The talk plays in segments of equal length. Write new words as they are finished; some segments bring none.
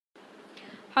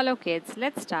Hello kids,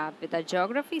 let's start with our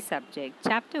geography subject,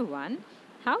 chapter 1,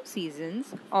 How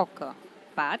Seasons Occur,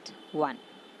 part 1.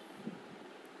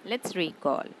 Let's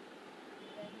recall.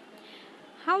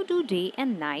 How do day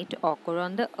and night occur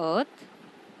on the earth?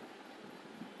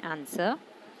 Answer.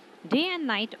 Day and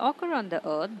night occur on the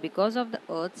earth because of the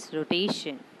earth's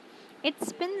rotation. It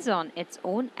spins on its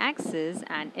own axis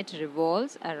and it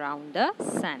revolves around the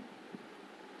sun.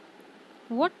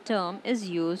 What term is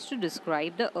used to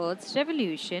describe the Earth's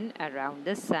revolution around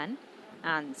the Sun?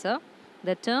 Answer.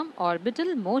 The term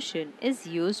orbital motion is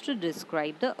used to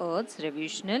describe the Earth's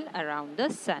revolution around the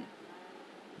Sun.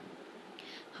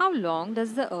 How long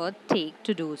does the Earth take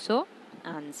to do so?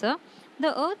 Answer.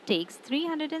 The Earth takes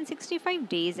 365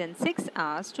 days and 6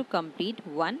 hours to complete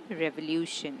one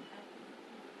revolution.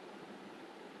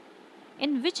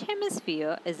 In which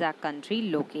hemisphere is our country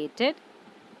located?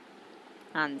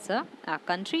 Answer. Our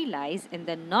country lies in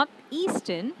the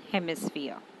northeastern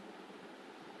hemisphere.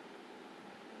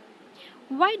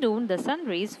 Why don't the sun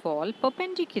rays fall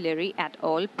perpendicularly at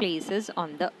all places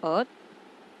on the earth?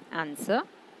 Answer.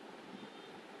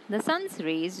 The sun's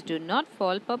rays do not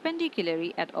fall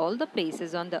perpendicularly at all the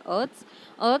places on the earth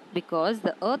because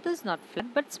the earth is not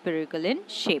flat but spherical in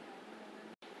shape.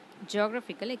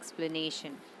 Geographical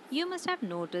explanation. You must have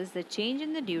noticed the change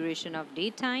in the duration of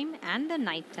daytime and the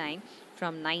nighttime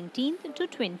from 19th to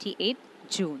 28th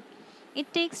June.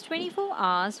 It takes 24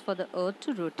 hours for the earth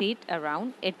to rotate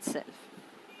around itself.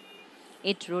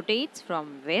 It rotates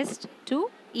from west to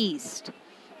east.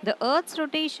 The earth's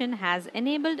rotation has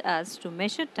enabled us to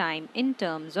measure time in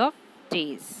terms of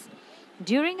days.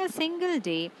 During a single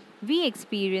day, we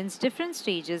experience different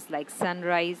stages like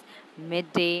sunrise,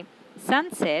 midday,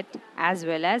 sunset, as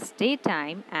well as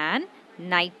daytime and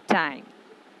nighttime.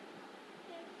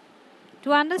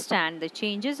 To understand the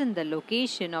changes in the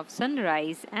location of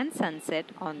sunrise and sunset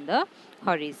on the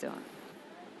horizon.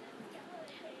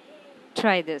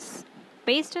 Try this.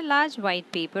 Paste a large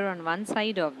white paper on one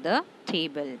side of the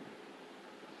table.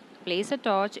 Place a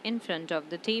torch in front of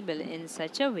the table in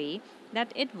such a way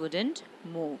that it wouldn't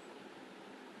move.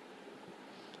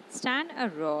 Stand a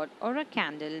rod or a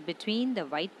candle between the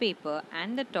white paper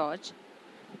and the torch.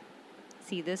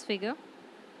 See this figure?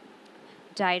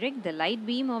 Direct the light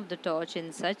beam of the torch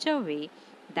in such a way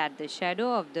that the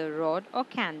shadow of the rod or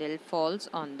candle falls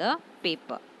on the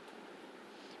paper.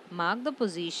 Mark the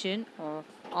position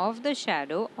of the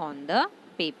shadow on the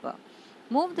paper.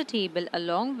 Move the table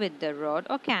along with the rod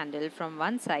or candle from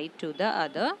one side to the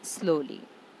other slowly.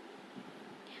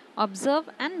 Observe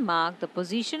and mark the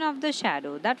position of the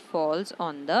shadow that falls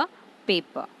on the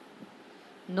paper.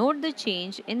 Note the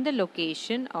change in the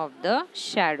location of the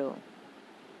shadow.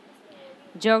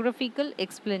 Geographical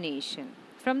explanation.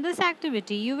 From this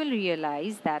activity, you will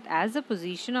realize that as the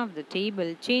position of the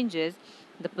table changes,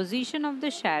 the position of the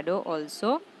shadow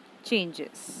also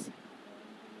changes.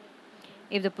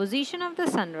 If the position of the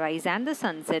sunrise and the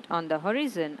sunset on the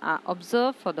horizon are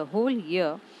observed for the whole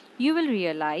year, you will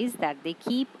realize that they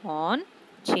keep on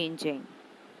changing.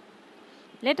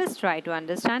 Let us try to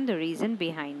understand the reason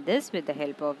behind this with the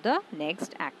help of the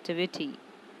next activity.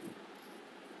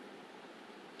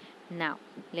 Now,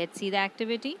 let's see the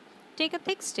activity. Take a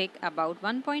thick stick about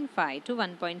 1.5 to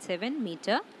 1.7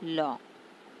 meter long.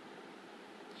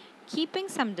 Keeping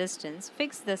some distance,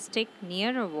 fix the stick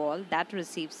near a wall that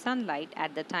receives sunlight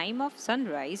at the time of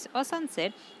sunrise or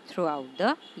sunset throughout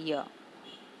the year.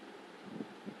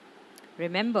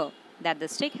 Remember that the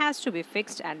stick has to be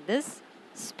fixed at this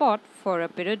spot for a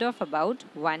period of about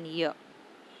 1 year.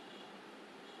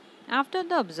 After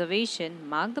the observation,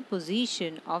 mark the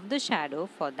position of the shadow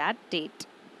for that date.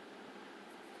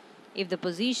 If the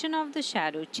position of the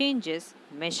shadow changes,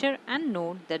 measure and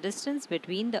note the distance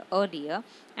between the earlier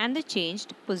and the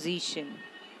changed position.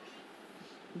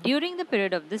 During the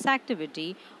period of this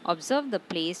activity, observe the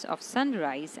place of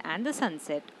sunrise and the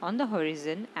sunset on the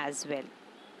horizon as well.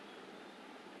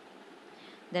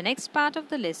 The next part of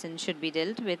the lesson should be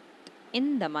dealt with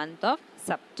in the month of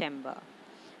September.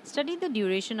 Study the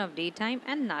duration of daytime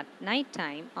and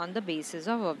nighttime on the basis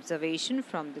of observation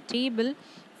from the table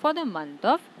for the month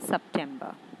of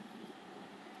September.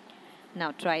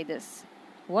 Now try this.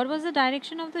 What was the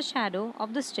direction of the shadow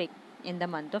of the stick in the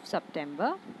month of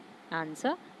September?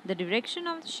 Answer. The direction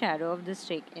of the shadow of the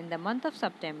stick in the month of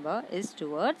September is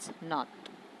towards north.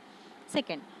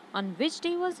 Second, on which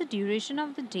day was the duration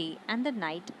of the day and the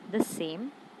night the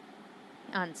same?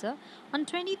 Answer. On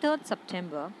 23rd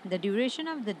September, the duration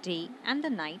of the day and the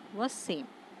night was same.